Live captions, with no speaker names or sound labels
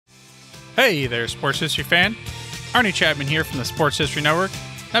Hey there, sports history fan. Arnie Chapman here from the Sports History Network.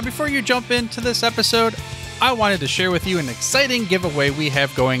 Now, before you jump into this episode, I wanted to share with you an exciting giveaway we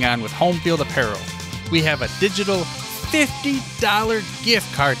have going on with Home Field Apparel. We have a digital $50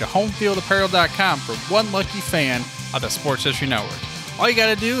 gift card to homefieldapparel.com for one lucky fan of the Sports History Network. All you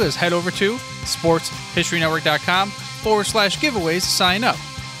got to do is head over to sportshistorynetwork.com/giveaways to sign up.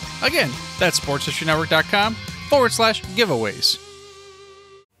 Again, that's sportshistorynetwork.com/giveaways.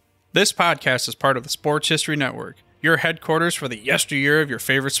 This podcast is part of the Sports History Network, your headquarters for the yesteryear of your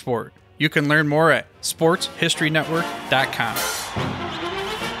favorite sport. You can learn more at sportshistorynetwork.com.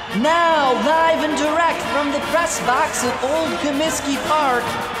 Now, live and direct from the press box at Old Comiskey Park,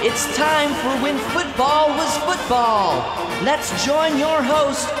 it's time for When Football Was Football. Let's join your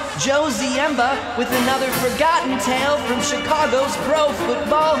host, Joe Ziemba, with another forgotten tale from Chicago's pro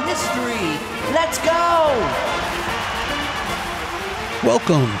football history. Let's go!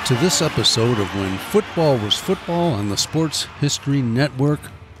 Welcome to this episode of When Football Was Football on the Sports History Network.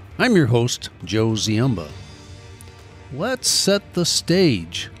 I'm your host, Joe Ziemba. Let's set the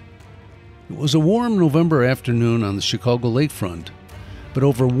stage. It was a warm November afternoon on the Chicago lakefront, but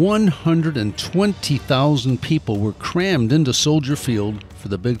over 120,000 people were crammed into Soldier Field for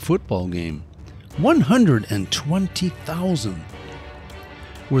the big football game. 120,000.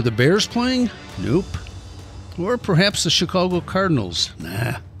 Were the Bears playing? Nope. Or perhaps the Chicago Cardinals?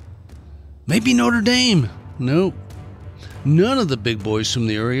 Nah. Maybe Notre Dame? Nope. None of the big boys from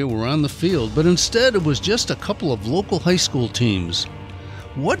the area were on the field, but instead it was just a couple of local high school teams.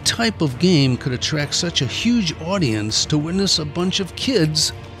 What type of game could attract such a huge audience to witness a bunch of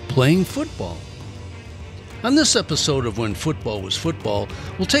kids playing football? On this episode of When Football Was Football,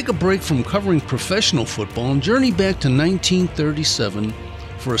 we'll take a break from covering professional football and journey back to 1937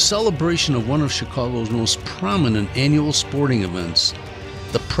 for a celebration of one of Chicago's most prominent annual sporting events,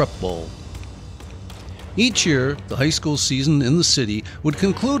 the Prep Bowl. Each year, the high school season in the city would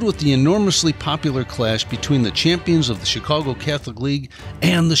conclude with the enormously popular clash between the champions of the Chicago Catholic League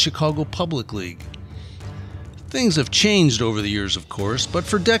and the Chicago Public League. Things have changed over the years, of course, but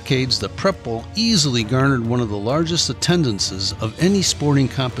for decades, the Prep Bowl easily garnered one of the largest attendances of any sporting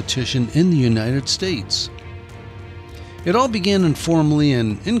competition in the United States. It all began informally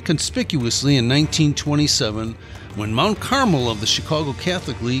and inconspicuously in 1927 when Mount Carmel of the Chicago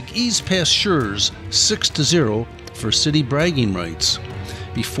Catholic League eased past Schurz 6-0 for city bragging rights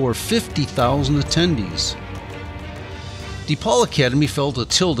before 50,000 attendees. DePaul Academy fell to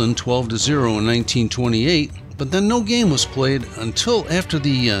Tilden 12-0 in 1928, but then no game was played until after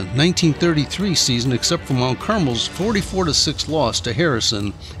the 1933 season except for Mount Carmel's 44-6 loss to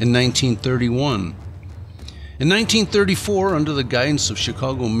Harrison in 1931. In 1934, under the guidance of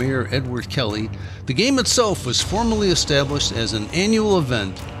Chicago Mayor Edward Kelly, the game itself was formally established as an annual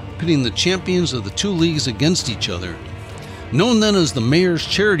event, pitting the champions of the two leagues against each other. Known then as the Mayor's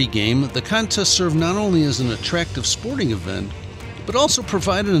Charity Game, the contest served not only as an attractive sporting event, but also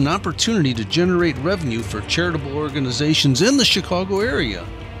provided an opportunity to generate revenue for charitable organizations in the Chicago area.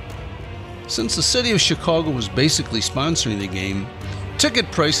 Since the city of Chicago was basically sponsoring the game,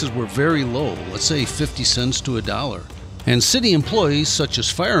 ticket prices were very low, let's say 50 cents to $1, and city employees such as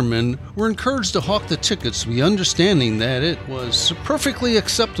firemen were encouraged to hawk the tickets with the understanding that it was perfectly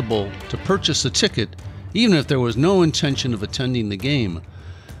acceptable to purchase a ticket even if there was no intention of attending the game.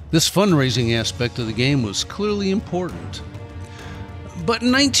 This fundraising aspect of the game was clearly important. But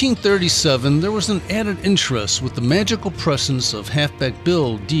in 1937, there was an added interest with the magical presence of halfback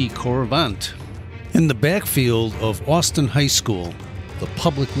Bill D. Coravant in the backfield of Austin High School, the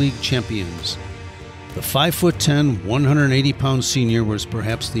Public League champions. The 5'10", 180-pound senior was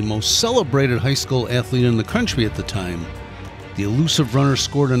perhaps the most celebrated high school athlete in the country at the time. The elusive runner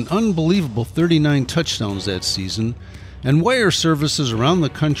scored an unbelievable 39 touchdowns that season, and wire services around the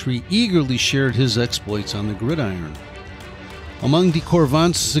country eagerly shared his exploits on the gridiron. Among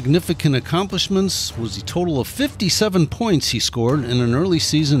DeCoravant's significant accomplishments was the total of 57 points he scored in an early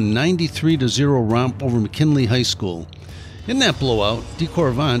season 93-0 romp over McKinley High School. In that blowout,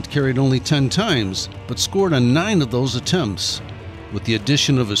 DeCoravant carried only 10 times, but scored on 9 of those attempts. With the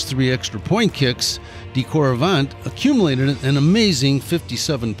addition of his 3 extra point kicks, DeCoravant accumulated an amazing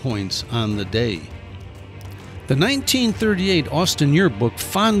 57 points on the day. The 1938 Austin Yearbook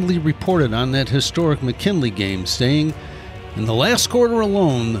fondly reported on that historic McKinley game, saying, "In the last quarter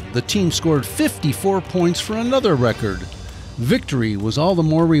alone, the team scored 54 points for another record. Victory was all the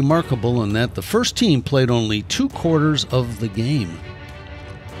more remarkable in that the first team played only 2 quarters of the game."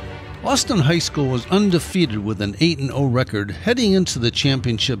 Austin High School was undefeated with an 8-0 record heading into the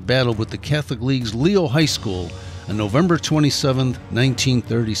championship battle with the Catholic League's Leo High School on November 27,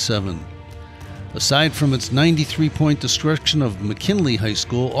 1937. Aside from its 93-point destruction of McKinley High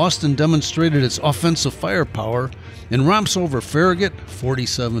School, Austin demonstrated its offensive firepower in romps over Farragut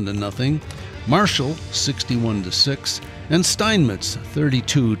 47-0, Marshall 61-6, and Steinmetz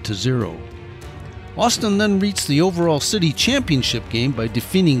 32-0. Austin then reached the overall city championship game by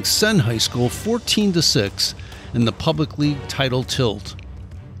defeating Senn High School 14-6 in the Public League title tilt.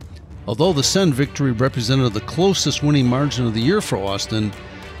 Although the Senn victory represented the closest winning margin of the year for Austin,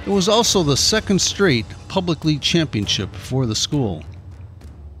 it was also the second straight Public League championship for the school.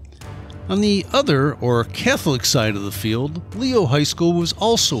 On the other, or Catholic side of the field, Leo High School was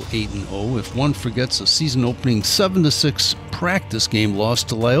also 8-0 if one forgets a season-opening 7-6 practice game loss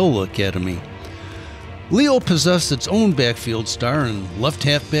to Loyola Academy. Leo possessed its own backfield star in left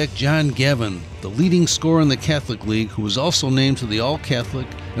halfback John Gavin, the leading scorer in the Catholic League, who was also named to the All-Catholic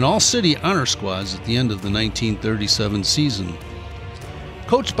and All-City honor squads at the end of the 1937 season.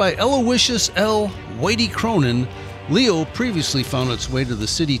 Coached by Aloysius L. Whitey Cronin, Leo previously found its way to the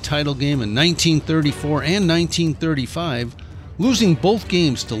city title game in 1934 and 1935, losing both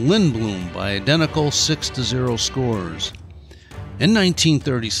games to Lindblom by identical 6-0 scores. In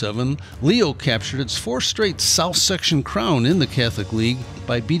 1937, Leo captured its fourth straight South Section crown in the Catholic League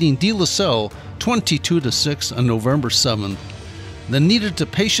by beating De La Salle 22-6 on November 7th, then needed to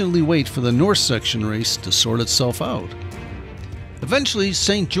patiently wait for the North Section race to sort itself out. Eventually,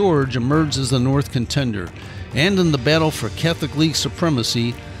 St. George emerged as the North contender, and in the battle for Catholic League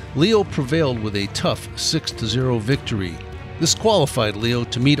supremacy, Leo prevailed with a tough 6-0 victory. This qualified Leo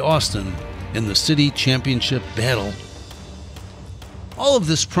to meet Austin in the city championship battle. All of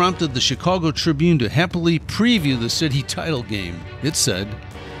this prompted the Chicago Tribune to happily preview the city title game. It said,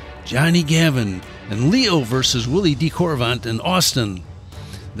 "Johnny Gavin and Leo versus Willie DeCorvant in Austin.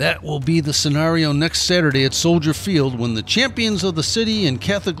 That will be the scenario next Saturday at Soldier Field when the champions of the city and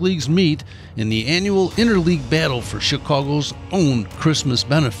Catholic leagues meet in the annual interleague battle for Chicago's own Christmas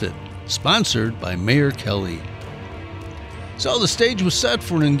benefit, sponsored by Mayor Kelly." So the stage was set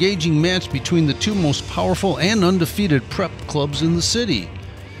for an engaging match between the two most powerful and undefeated prep clubs in the city.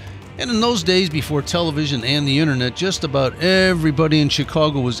 And in those days before television and the internet, just about everybody in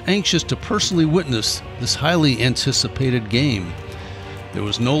Chicago was anxious to personally witness this highly anticipated game. There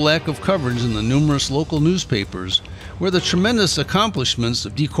was no lack of coverage in the numerous local newspapers, where the tremendous accomplishments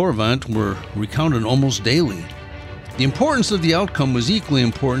of DeCorvant were recounted almost daily. The importance of the outcome was equally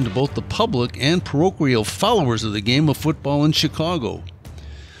important to both the public and parochial followers of the game of football in Chicago.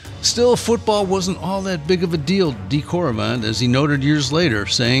 Still, football wasn't all that big of a deal to DeCorvant, as he noted years later,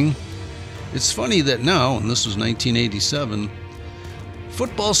 saying, "It's funny that now," and this was 1987,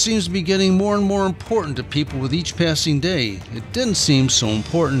 "football seems to be getting more and more important to people with each passing day. It didn't seem so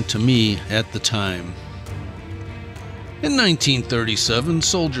important to me at the time." In 1937,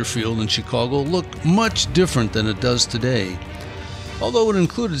 Soldier Field in Chicago looked much different than it does today. Although it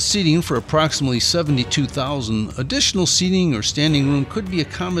included seating for approximately 72,000, additional seating or standing room could be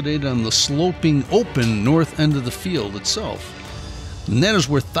accommodated on the sloping, open north end of the field itself. And that is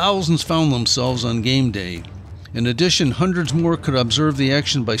where thousands found themselves on game day. In addition, hundreds more could observe the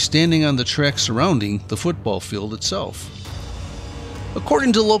action by standing on the track surrounding the football field itself.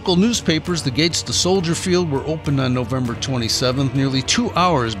 According to local newspapers, the gates to Soldier Field were opened on November 27th, nearly 2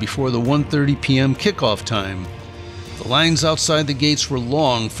 hours before the 1:30 p.m. kickoff time. The lines outside the gates were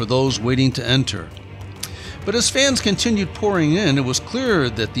long for those waiting to enter. But as fans continued pouring in, it was clear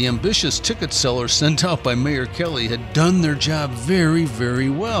that the ambitious ticket sellers sent out by Mayor Kelly had done their job very, very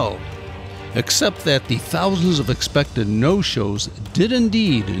well. Except that the thousands of expected no-shows did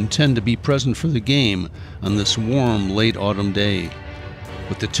indeed intend to be present for the game on this warm late autumn day.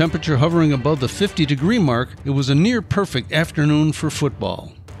 With the temperature hovering above the 50-degree mark, it was a near-perfect afternoon for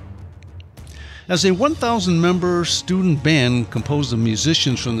football. As a 1,000-member student band composed of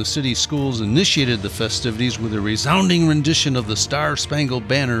musicians from the city schools initiated the festivities with a resounding rendition of the Star-Spangled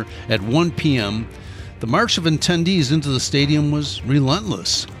Banner at 1 p.m., the march of attendees into the stadium was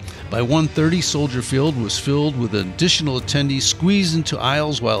relentless. By 1:30, Soldier Field was filled with additional attendees squeezed into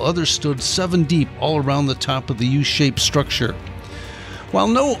aisles while others stood 7 deep all around the top of the U-shaped structure. While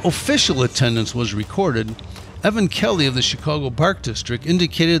no official attendance was recorded, Evan Kelly of the Chicago Park District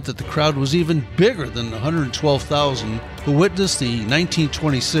indicated that the crowd was even bigger than the 112,000 who witnessed the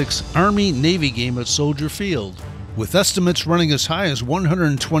 1926 Army-Navy game at Soldier Field, with estimates running as high as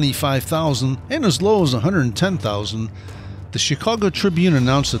 125,000 and as low as 110,000. The Chicago Tribune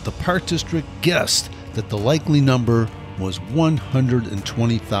announced that the Park District guessed that the likely number was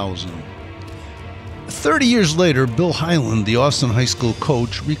 120,000. 30 years later, Bill Hyland, the Austin High School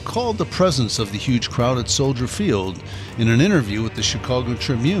coach, recalled the presence of the huge crowd at Soldier Field in an interview with the Chicago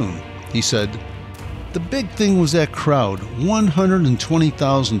Tribune. He said, The big thing was that crowd,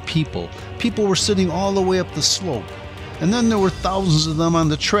 120,000 people. People were sitting all the way up the slope. And then there were thousands of them on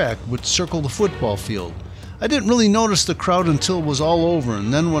the track, which circled the football field. I didn't really notice the crowd until it was all over,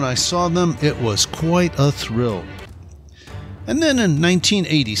 and then when I saw them, it was quite a thrill. And then in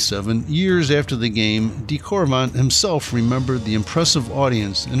 1987, years after the game, DeCorvant himself remembered the impressive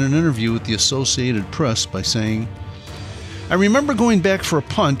audience in an interview with the Associated Press by saying, "I remember going back for a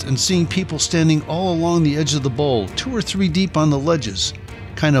punt and seeing people standing all along the edge of the bowl, 2 or 3 deep on the ledges,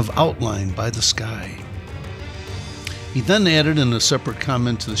 kind of outlined by the sky." He then added in a separate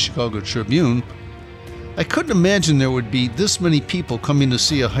comment to the Chicago Tribune, "I couldn't imagine there would be this many people coming to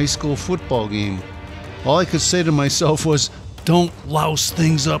see a high school football game. All I could say to myself was, don't louse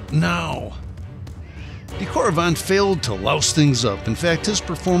things up now." DeCorvant failed to louse things up. In fact, his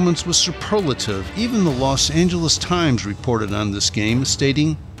performance was superlative. Even the Los Angeles Times reported on this game,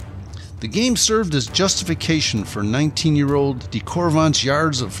 stating, "The game served as justification for 19-year-old DeCorvant's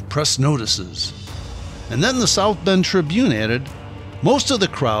yards of press notices." And then the South Bend Tribune added, "Most of the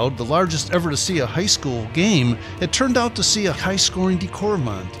crowd, the largest ever to see a high school game, had turned out to see a high-scoring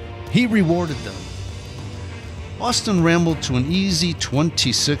DeCorvant. He rewarded them." Austin rambled to an easy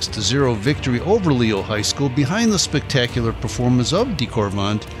 26-0 victory over Leo High School behind the spectacular performance of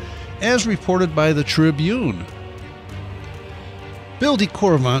DeCorvant, as reported by the Tribune. Bill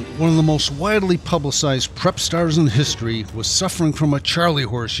DeCorvant, one of the most widely publicized prep stars in history, was suffering from a charley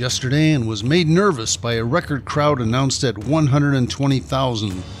horse yesterday and was made nervous by a record crowd announced at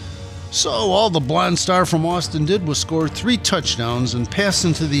 120,000. So all the blonde star from Austin did was score 3 touchdowns and pass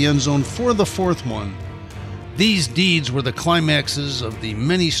into the end zone for the 4th one. These deeds were the climaxes of the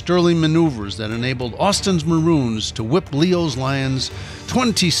many sterling maneuvers that enabled Austin's Maroons to whip Leo's Lions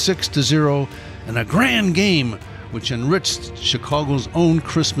 26-0 in a grand game which enriched Chicago's own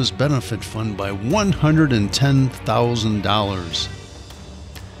Christmas benefit fund by $110,000.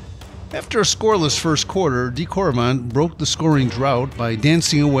 After a scoreless first quarter, DeCorvant broke the scoring drought by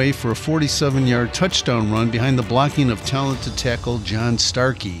dancing away for a 47-yard touchdown run behind the blocking of talented tackle John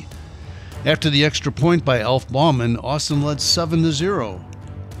Starkey. After the extra point by Alf Baumann, Austin led 7-0.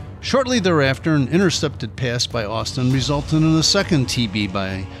 Shortly thereafter, an intercepted pass by Austin resulted in a second TB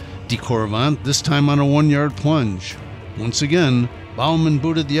by DeCorvant, this time on a 1-yard plunge. Once again, Baumann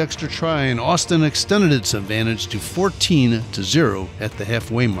booted the extra try, and Austin extended its advantage to 14-0 at the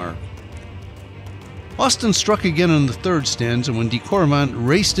halfway mark. Austin struck again in the third stanza when DeCorvant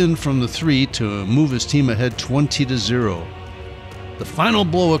raced in from the 3 to move his team ahead 20-0. The final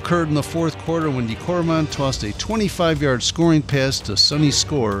blow occurred in the fourth quarter when DeCorvant tossed a 25-yard scoring pass to Sonny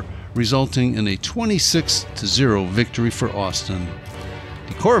Score, resulting in a 26-0 victory for Austin.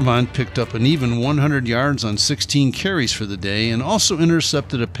 DeCorvant picked up an even 100 yards on 16 carries for the day and also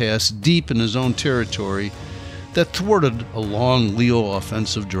intercepted a pass deep in his own territory that thwarted a long Leo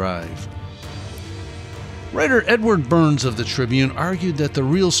offensive drive. Writer Edward Burns of the Tribune argued that the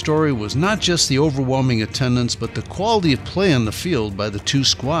real story was not just the overwhelming attendance, but the quality of play on the field by the two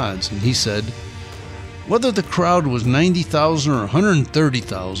squads, and he said, "Whether the crowd was 90,000 or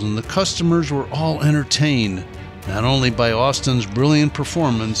 130,000, the customers were all entertained, not only by Austin's brilliant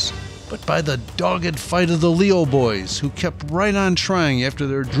performance, but by the dogged fight of the Leo boys, who kept right on trying after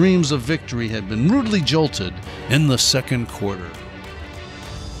their dreams of victory had been rudely jolted in the second quarter."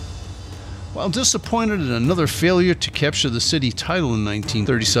 While disappointed in another failure to capture the city title in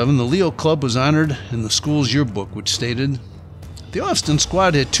 1937, the Leo Club was honored in the school's yearbook, which stated, "The Austin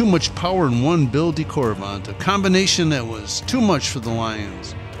squad had too much power in one Bill DeCorvant, a combination that was too much for the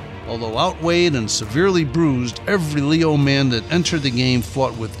Lions. Although outweighed and severely bruised, every Leo man that entered the game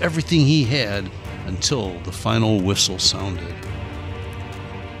fought with everything he had until the final whistle sounded."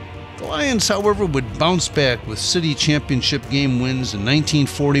 The Lions, however, would bounce back with city championship game wins in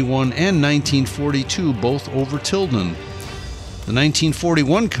 1941 and 1942, both over Tilden. The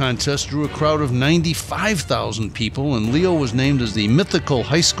 1941 contest drew a crowd of 95,000 people, and Leo was named as the mythical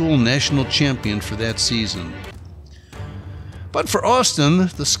high school national champion for that season. But for Austin,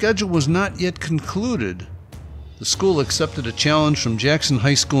 the schedule was not yet concluded. The school accepted a challenge from Jackson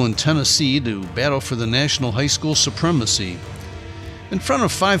High School in Tennessee to battle for the national high school supremacy. In front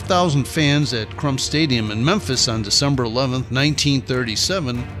of 5,000 fans at Crump Stadium in Memphis on December 11,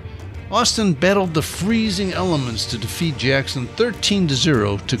 1937, Austin battled the freezing elements to defeat Jackson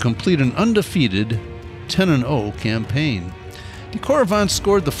 13-0 to complete an undefeated 10-0 campaign. DeCorvant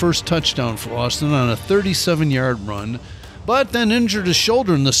scored the first touchdown for Austin on a 37-yard run, but then injured his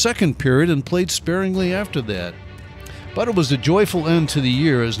shoulder in the second period and played sparingly after that. But it was a joyful end to the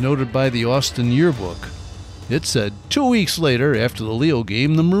year, as noted by the Austin yearbook. It said, 2 weeks later, after the Leo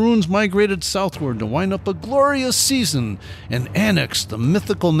game, the Maroons migrated southward to wind up a glorious season and annexed the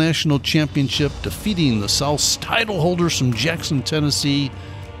mythical national championship, defeating the South's title holders from Jackson, Tennessee,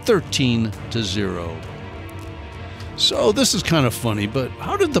 13-0. So this is kind of funny, but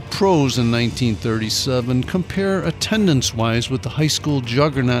how did the pros in 1937 compare attendance-wise with the high school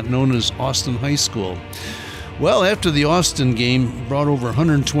juggernaut known as Austin High School? Well, after the Austin game brought over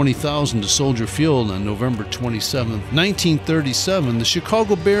 120,000 to Soldier Field on November 27, 1937, the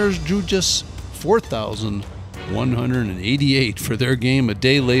Chicago Bears drew just 4,188 for their game a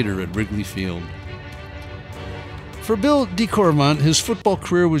day later at Wrigley Field. For Bill DeCourvant, his football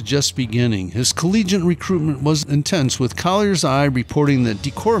career was just beginning. His collegiate recruitment was intense, with Collier's Eye reporting that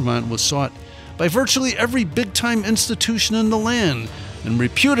DeCourvant was sought by virtually every big-time institution in the land, and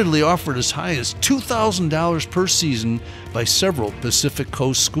reputedly offered as high as $2,000 per season by several Pacific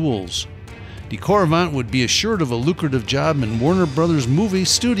Coast schools. DeCourvant would be assured of a lucrative job in Warner Brothers movie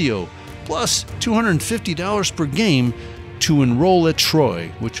studio, plus $250 per game to enroll at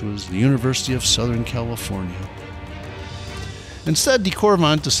Troy, which was the University of Southern California. Instead,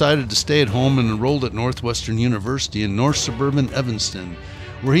 DeCourvant decided to stay at home and enrolled at Northwestern University in north suburban Evanston,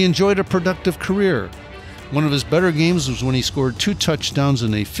 where he enjoyed a productive career. One of his better games was when he scored 2 touchdowns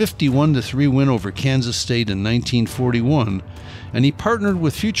in a 51-3 win over Kansas State in 1941, and he partnered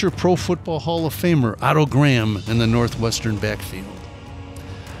with future Pro Football Hall of Famer Otto Graham in the Northwestern backfield.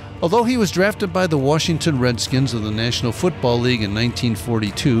 Although he was drafted by the Washington Redskins of the National Football League in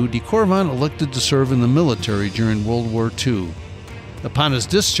 1942, DeCourvant elected to serve in the military during World War II. Upon his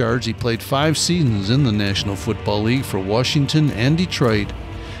discharge, he played 5 seasons in the National Football League for Washington and Detroit,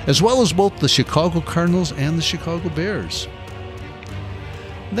 as well as both the Chicago Cardinals and the Chicago Bears.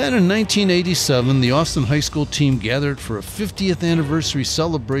 Then in 1987, the Austin High School team gathered for a 50th anniversary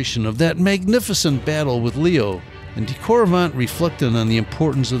celebration of that magnificent battle with Leo, and DeCourvant reflected on the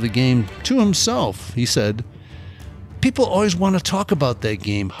importance of the game to himself. He said, "People always want to talk about that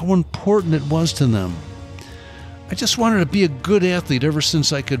game, how important it was to them. I just wanted to be a good athlete ever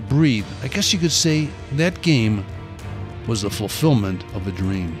since I could breathe. I guess you could say that game was the fulfillment of a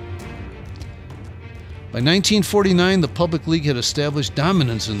dream." By 1949, the Public League had established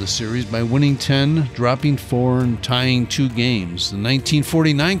dominance in the series by winning 10, dropping 4, and tying 2 games. The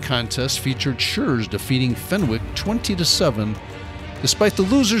 1949 contest featured Schurz defeating Fenwick 20-7, despite the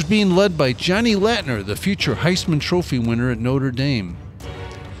losers being led by Johnny Latner, the future Heisman Trophy winner at Notre Dame.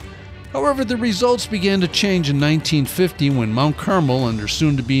 However, the results began to change in 1950 when Mount Carmel, under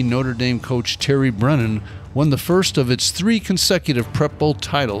soon-to-be Notre Dame coach Terry Brennan, won the first of its 3 consecutive Prep Bowl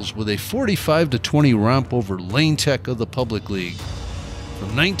titles with a 45-20 romp over Lane Tech of the Public League.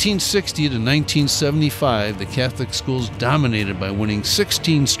 From 1960 to 1975, the Catholic schools dominated by winning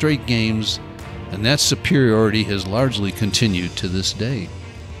 16 straight games, and that superiority has largely continued to this day.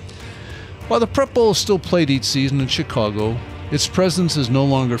 While the Prep Bowl is still played each season in Chicago, its presence is no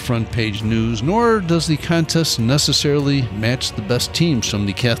longer front-page news, nor does the contest necessarily match the best teams from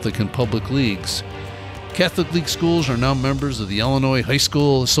the Catholic and public leagues. Catholic League schools are now members of the Illinois High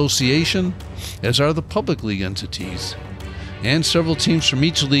School Association, as are the public league entities. And several teams from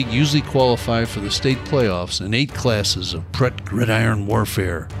each league usually qualify for the state playoffs in 8 classes of Pret gridiron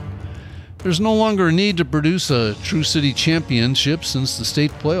warfare. There's no longer a need to produce a True City championship since the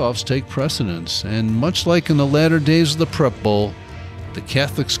state playoffs take precedence, and much like in the latter days of the Prep Bowl, the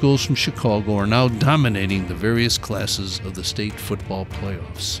Catholic schools from Chicago are now dominating the various classes of the state football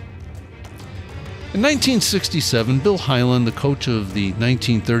playoffs. In 1967, Bill Hyland, the coach of the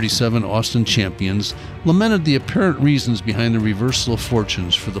 1937 Austin champions, lamented the apparent reasons behind the reversal of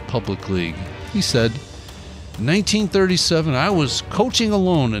fortunes for the public league. He said, "In 1937, I was coaching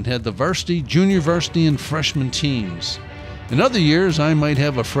alone and had the varsity, junior varsity, and freshman teams. In other years, I might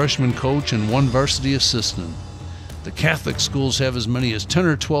have a freshman coach and 1 varsity assistant. The Catholic schools have as many as 10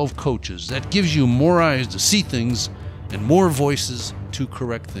 or 12 coaches. That gives you more eyes to see things and more voices to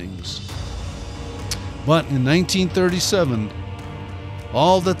correct things." But in 1937,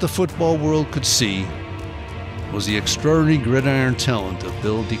 all that the football world could see was the extraordinary gridiron talent of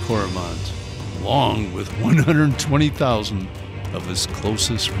Bill DeCourvant, along with 120,000 of his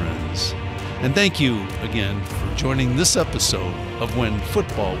closest friends. And thank you again for joining this episode of When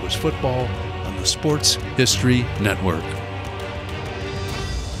Football Was Football on the Sports History Network.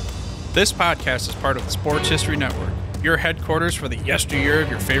 This podcast is part of the Sports History Network, your headquarters for the yesteryear of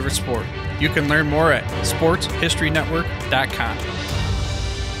your favorite sport. You can learn more at sportshistorynetwork.com.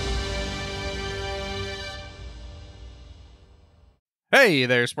 Hey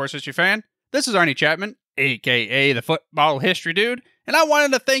there, sports history fan. This is Arnie Chapman, a.k.a. the Football History Dude, and I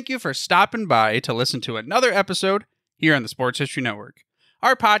wanted to thank you for stopping by to listen to another episode here on the Sports History Network.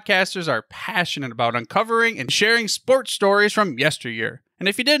 Our podcasters are passionate about uncovering and sharing sports stories from yesteryear. And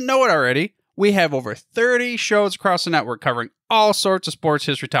if you didn't know it already, we have over 30 shows across the network covering all sorts of sports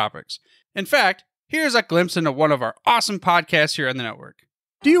history topics. In fact, here's a glimpse into one of our awesome podcasts here on the network.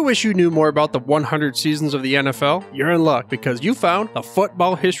 Do you wish you knew more about the 100 seasons of the NFL? You're in luck because you found the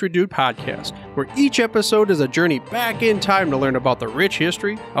Football History Dude podcast, where each episode is a journey back in time to learn about the rich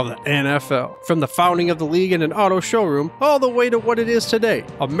history of the NFL. From the founding of the league in an auto showroom, all the way to what it is today,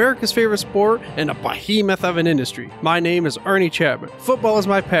 America's favorite sport and a behemoth of an industry. My name is Ernie Chapman. Football is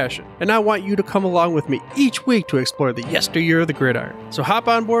my passion, and I want you to come along with me each week to explore the yesteryear of the gridiron. So hop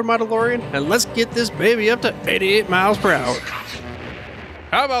on board my DeLorean and let's get this baby up to 88 miles per hour.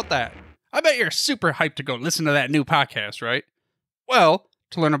 How about that? I bet you're super hyped to go listen to that new podcast, right? Well,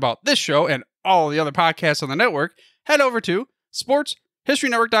 to learn about this show and all the other podcasts on the network, head over to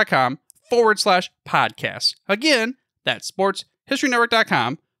sportshistorynetwork.com/podcasts. Again, that's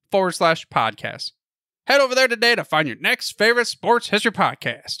sportshistorynetwork.com/podcasts. Head over there today to find your next favorite sports history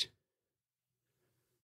podcast.